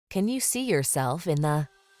Can you see yourself in the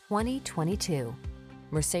 2022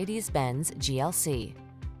 Mercedes-Benz GLC?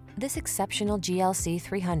 This exceptional GLC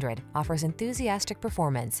 300 offers enthusiastic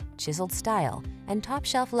performance, chiseled style, and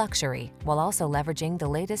top-shelf luxury while also leveraging the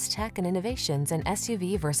latest tech and innovations in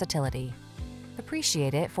SUV versatility.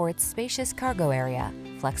 Appreciate it for its spacious cargo area,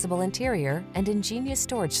 flexible interior, and ingenious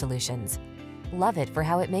storage solutions. Love it for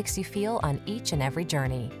how it makes you feel on each and every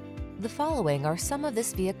journey. The following are some of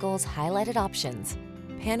this vehicle's highlighted options: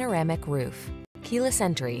 panoramic roof, keyless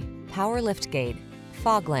entry, power liftgate,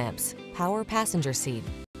 fog lamps, power passenger seat,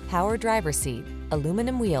 power driver seat,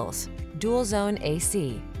 aluminum wheels, dual zone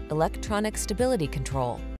AC, electronic stability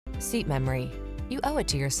control, seat memory. You owe it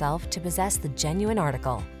to yourself to possess the genuine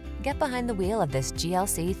article. Get behind the wheel of this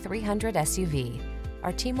GLC 300 SUV.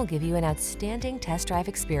 Our team will give you an outstanding test drive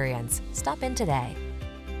experience. Stop in today.